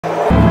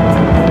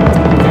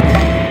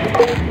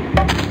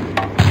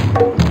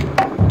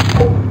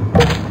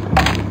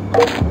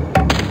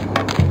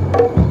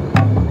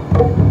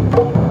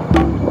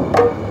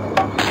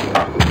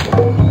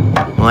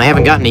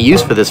haven't got any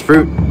use for this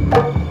fruit.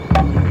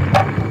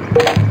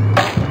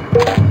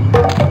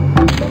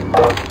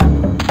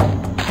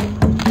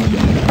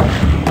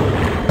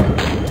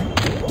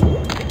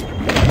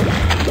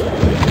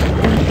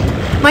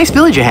 Nice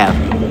village you have.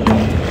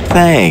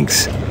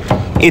 Thanks.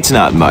 It's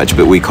not much,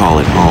 but we call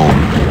it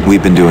home.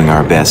 We've been doing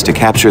our best to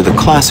capture the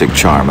classic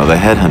charm of a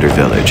headhunter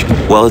village,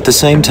 while at the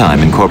same time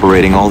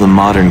incorporating all the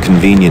modern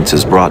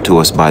conveniences brought to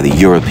us by the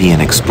European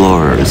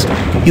explorers.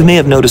 You may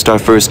have noticed our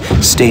first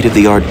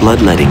state-of-the-art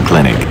bloodletting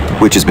clinic,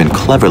 which has been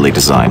cleverly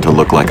designed to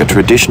look like a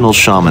traditional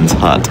shaman's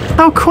hut.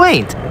 How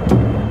quaint.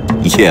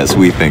 Yes,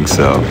 we think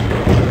so.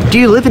 Do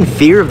you live in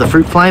fear of the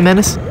fruit fly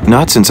menace?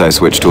 Not since I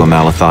switched to a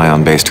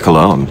malathion-based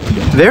cologne.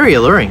 Very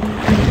alluring.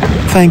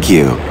 Thank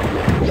you.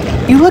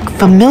 You look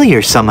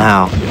familiar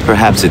somehow.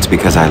 Perhaps it's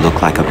because I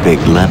look like a big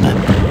lemon.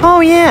 Oh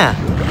yeah.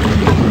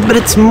 But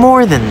it's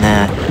more than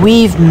that.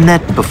 We've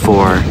met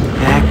before.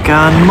 Back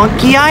on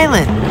Monkey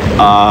Island.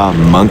 Ah,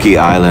 Monkey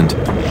Island.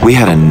 We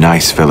had a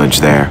nice village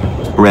there.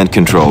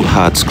 Rent-controlled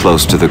huts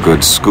close to the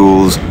good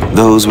schools.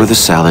 Those were the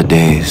salad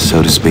days,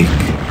 so to speak.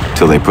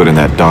 Till they put in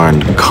that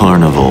darned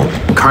carnival.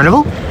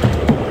 Carnival?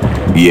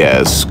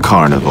 Yes,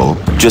 carnival.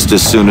 Just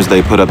as soon as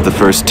they put up the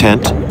first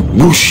tent,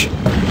 whoosh!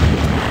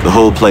 The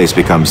whole place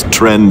becomes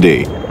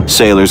trendy.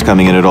 Sailors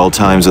coming in at all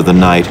times of the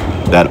night.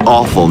 That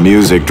awful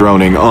music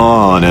droning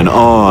on and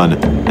on.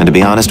 And to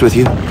be honest with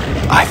you,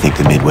 I think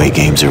the Midway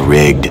games are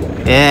rigged.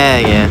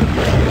 Yeah.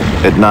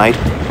 At night,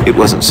 it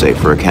wasn't safe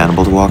for a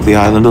cannibal to walk the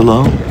island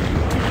alone.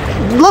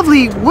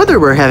 Lovely weather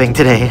we're having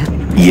today.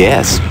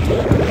 Yes.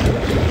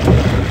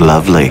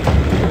 Lovely.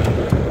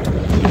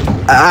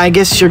 I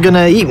guess you're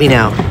gonna eat me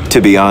now.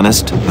 To be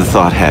honest, the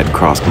thought had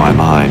crossed my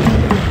mind.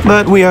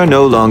 But we are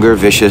no longer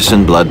vicious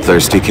and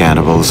bloodthirsty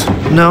cannibals.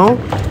 No?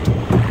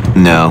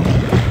 No.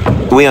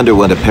 We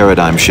underwent a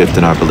paradigm shift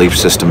in our belief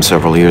system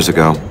several years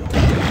ago.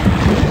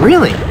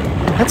 Really?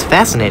 That's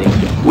fascinating.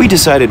 We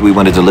decided we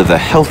wanted to live a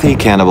healthy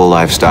cannibal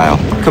lifestyle,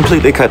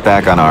 completely cut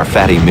back on our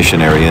fatty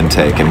missionary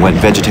intake, and went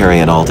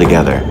vegetarian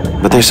altogether.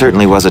 But there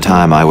certainly was a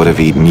time I would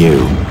have eaten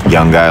you.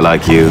 Young guy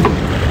like you,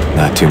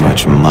 not too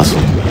much muscle.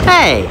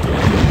 Hey!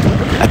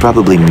 I'd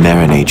probably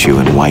marinate you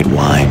in white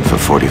wine for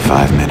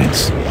 45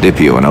 minutes, dip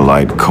you in a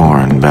light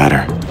corn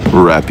batter,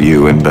 wrap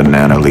you in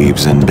banana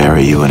leaves and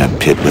bury you in a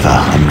pit with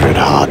 100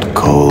 hot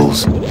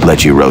coals,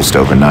 let you roast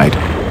overnight.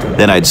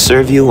 Then I'd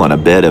serve you on a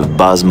bed of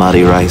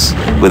basmati rice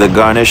with a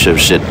garnish of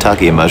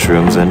shiitake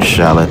mushrooms and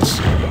shallots.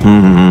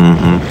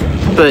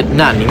 But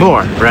not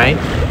anymore, right?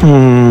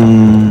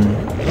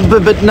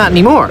 But not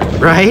anymore,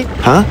 right?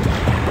 Huh?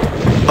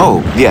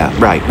 Oh, yeah,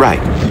 right.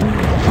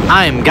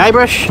 I'm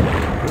Guybrush.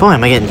 Boy,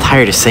 am I getting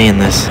tired of saying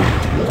this.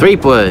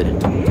 Threepwood.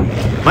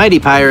 Mighty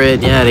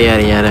pirate, yada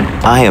yada yada.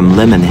 I am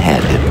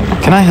Lemonhead.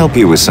 Can I help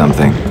you with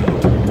something?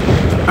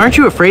 Aren't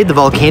you afraid the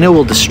volcano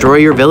will destroy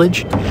your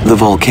village? The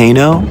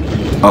volcano?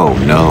 Oh,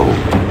 no.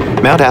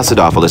 Mount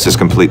Acidophilus is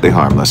completely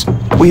harmless.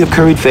 We have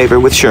curried favor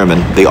with Sherman,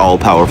 the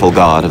all-powerful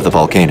god of the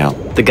volcano.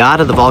 The god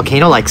of the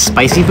volcano likes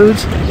spicy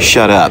foods?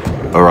 Shut up,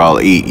 or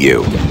I'll eat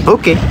you.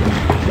 Okay.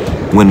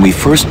 When we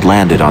first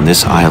landed on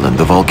this island,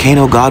 the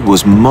volcano god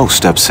was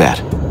most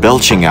upset.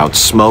 Belching out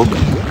smoke,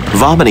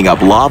 vomiting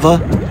up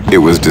lava. It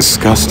was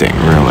disgusting,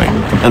 really,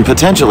 and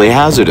potentially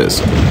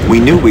hazardous.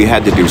 We knew we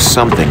had to do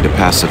something to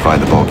pacify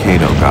the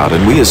volcano god,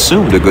 and we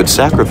assumed a good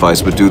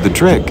sacrifice would do the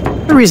trick.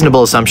 A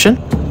reasonable assumption.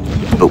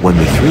 But when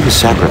we threw the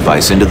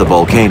sacrifice into the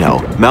volcano,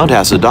 Mount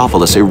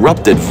Acidophilus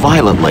erupted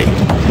violently.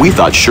 We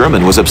thought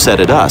Sherman was upset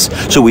at us,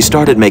 so we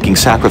started making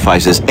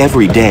sacrifices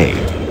every day.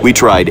 We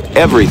tried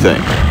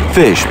everything.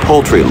 Fish,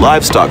 poultry,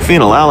 livestock,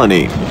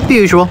 phenylalanine. The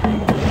usual.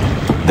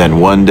 Then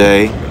one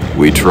day,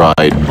 we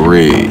tried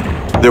brie.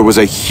 There was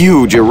a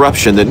huge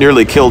eruption that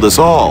nearly killed us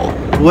all.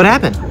 What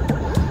happened?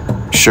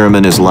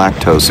 Sherman is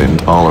lactose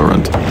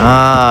intolerant.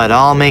 Ah, it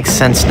all makes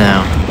sense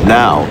now.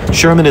 Now,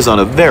 Sherman is on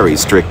a very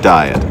strict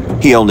diet.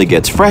 He only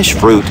gets fresh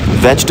fruit,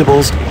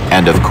 vegetables,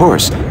 and of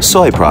course,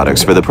 soy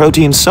products for the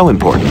proteins so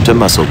important to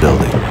muscle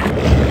building.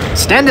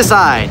 Stand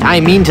aside.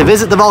 I mean to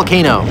visit the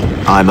volcano.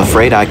 I'm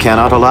afraid I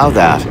cannot allow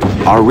that.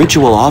 Our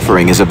ritual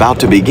offering is about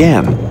to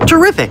begin.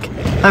 Terrific.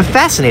 I'm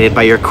fascinated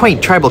by your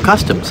quaint tribal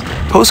customs.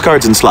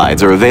 Postcards and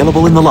slides are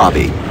available in the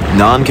lobby.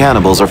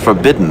 Non-cannibals are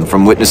forbidden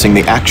from witnessing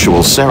the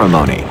actual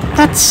ceremony.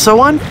 That's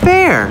so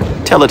unfair.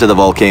 Tell it to the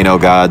volcano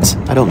gods.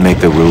 I don't make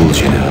the rules,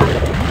 you know.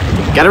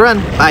 Gotta run.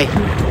 Bye.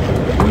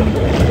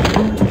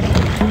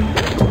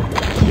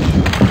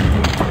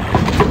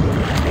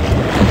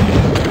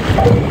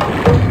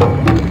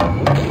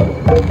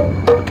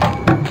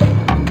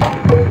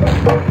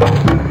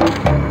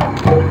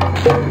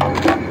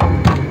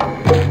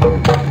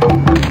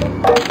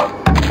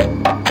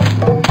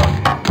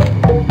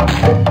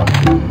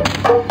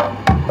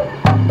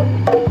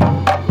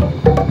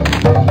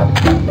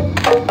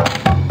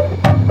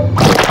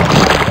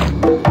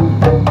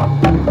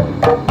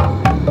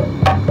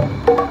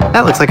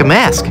 That looks like a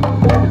mask.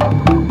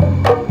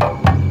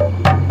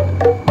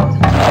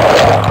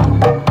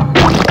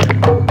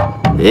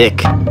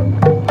 Ick.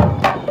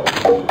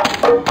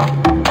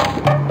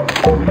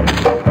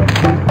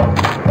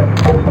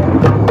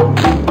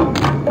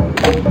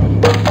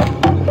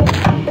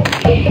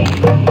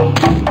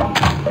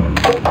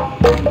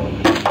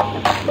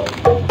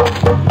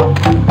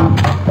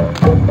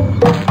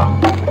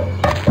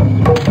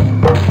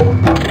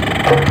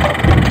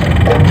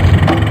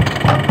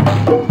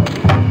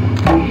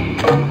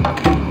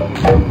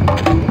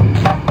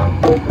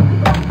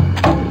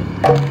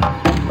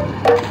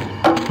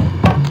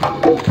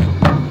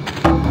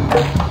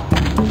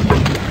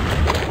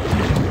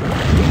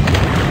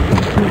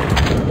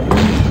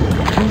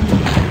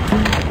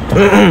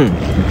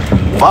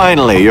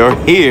 Finally, you're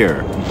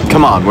here.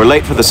 Come on, we're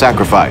late for the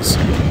sacrifice.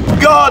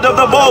 God of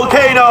the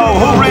volcano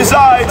who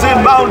resides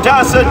in Mount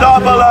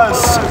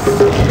Acidopolis,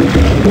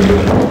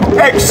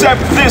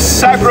 accept this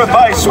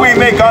sacrifice we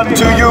make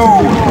unto you.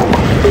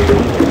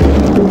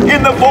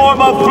 In the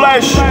form of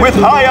flesh with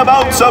high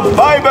amounts of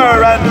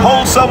fiber and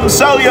wholesome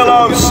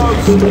cellulose,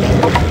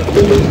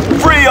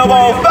 free of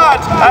all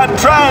fat and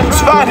trans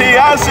fatty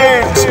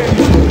acids,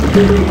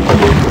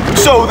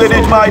 so that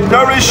it might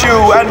nourish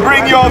you and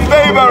bring your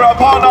favor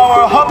upon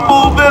our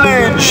humble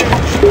village,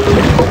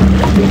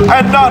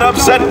 and not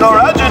upset nor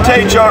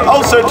agitate your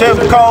ulcerative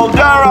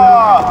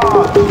caldera.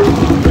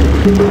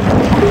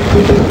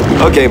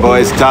 Okay,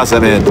 boys, toss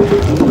them in.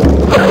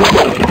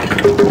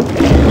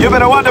 You've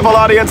been a wonderful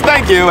audience.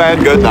 Thank you,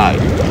 and good night.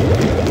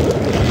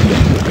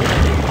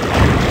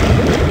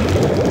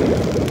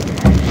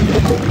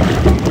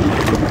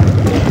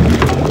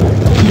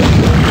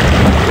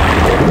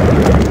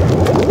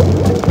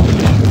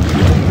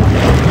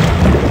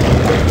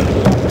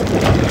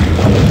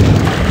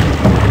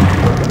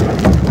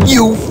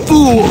 You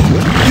fool!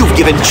 You've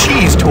given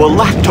cheese to a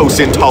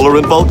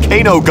lactose-intolerant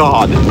volcano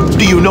god!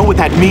 Do you know what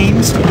that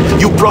means?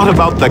 You brought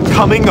about the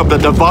coming of the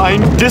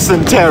divine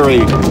dysentery!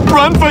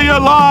 Run for your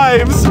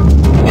lives!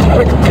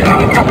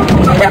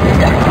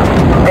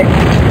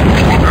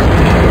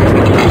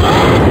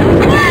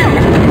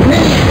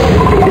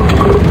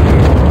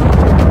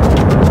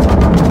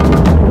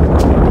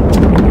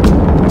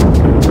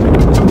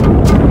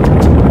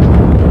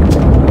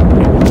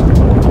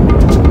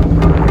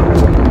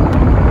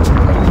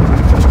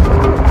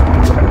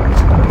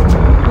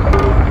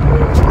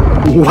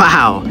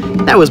 Wow,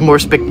 that was more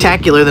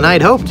spectacular than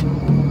I'd hoped.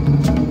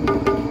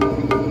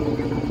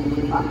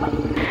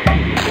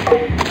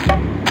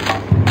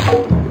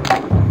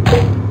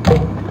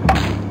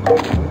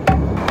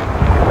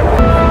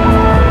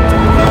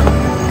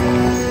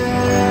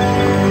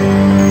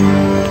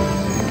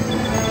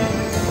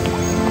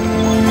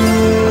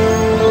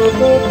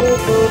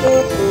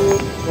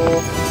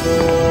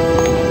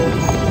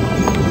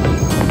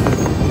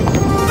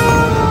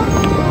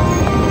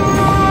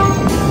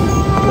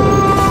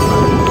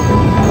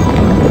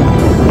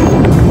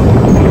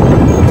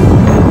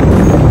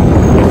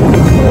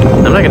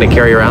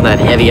 Carry around that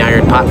heavy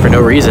iron pot for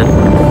no reason.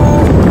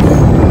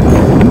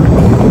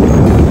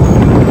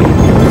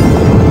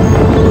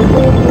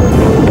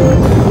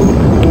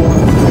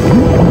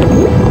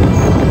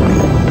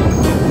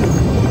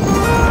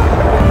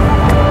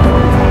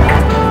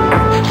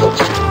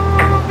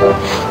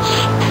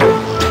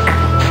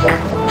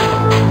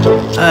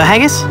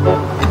 Haggis?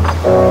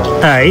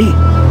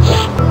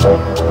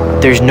 Aye?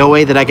 There's no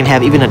way that I can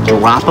have even a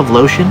drop of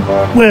lotion?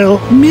 Well,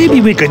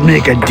 maybe we could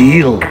make a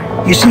deal.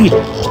 You see,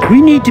 we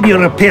need to be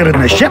repairing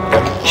the ship.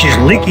 She's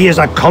leaky as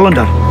a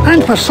colander.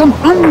 And for some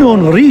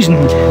unknown reason,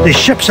 the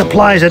ship's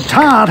supplies of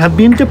tar have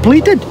been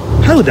depleted.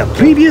 How the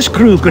previous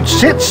crew could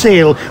set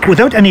sail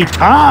without any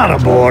tar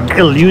aboard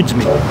eludes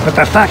me. But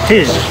the fact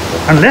is,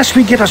 unless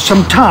we get us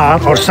some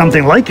tar or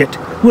something like it,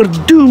 we're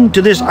doomed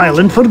to this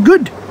island for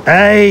good.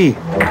 Aye,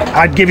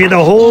 I'd give you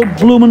the whole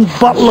bloomin'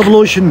 bottle of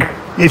lotion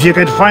if you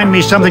could find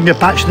me something to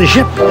patch the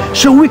ship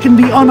so we can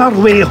be on our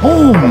way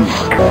home.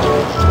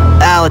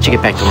 I'll let you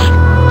get back to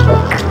work.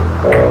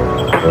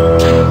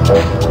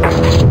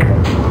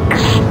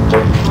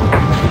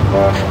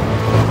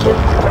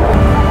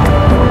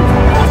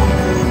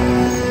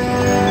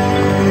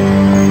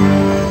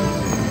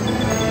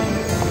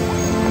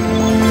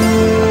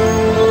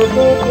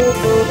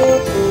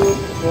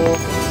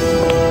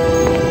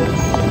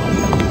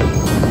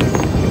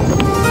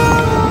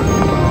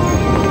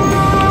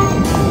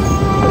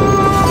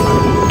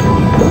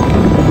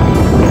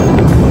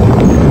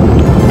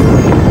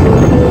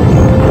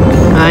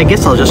 I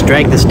guess I'll just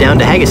drag this down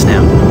to Haggis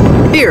now.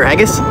 Here,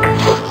 Haggis.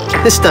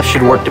 This stuff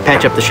should work to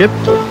patch up the ship.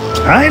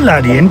 Aye,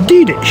 laddie,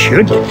 indeed it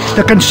should.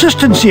 The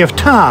consistency of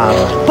tar,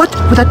 but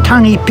with a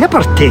tangy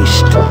pepper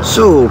taste.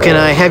 So, can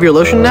I have your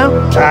lotion now?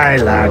 Aye,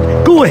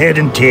 lad. Go ahead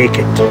and take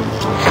it.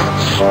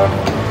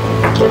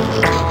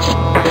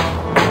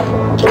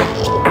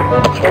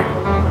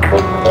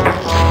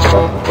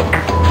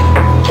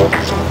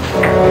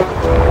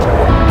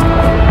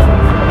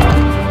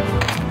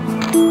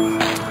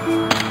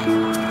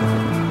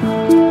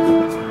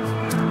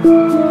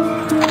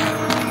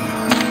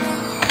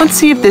 Let's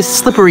see if this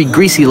slippery,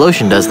 greasy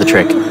lotion does the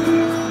trick.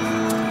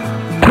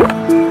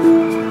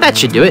 That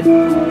should do it.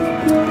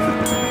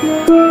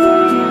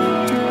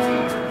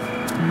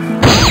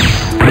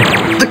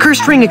 The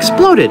cursed ring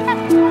exploded.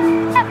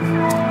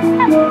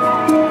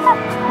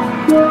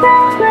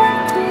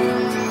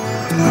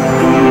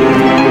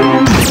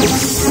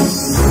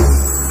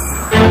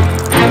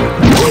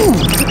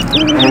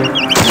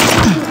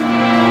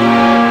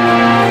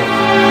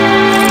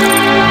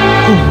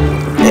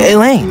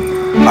 Elaine,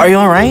 are you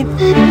all right?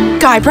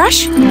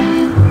 Guybrush?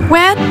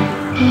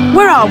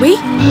 Where are we?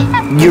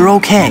 You're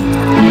okay.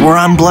 We're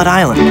on Blood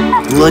Island.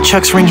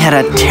 LeChuck's ring had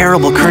a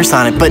terrible curse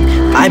on it, but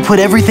I put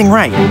everything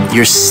right.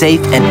 You're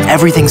safe and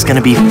everything's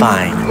gonna be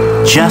fine.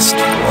 Just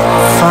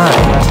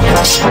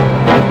Fine.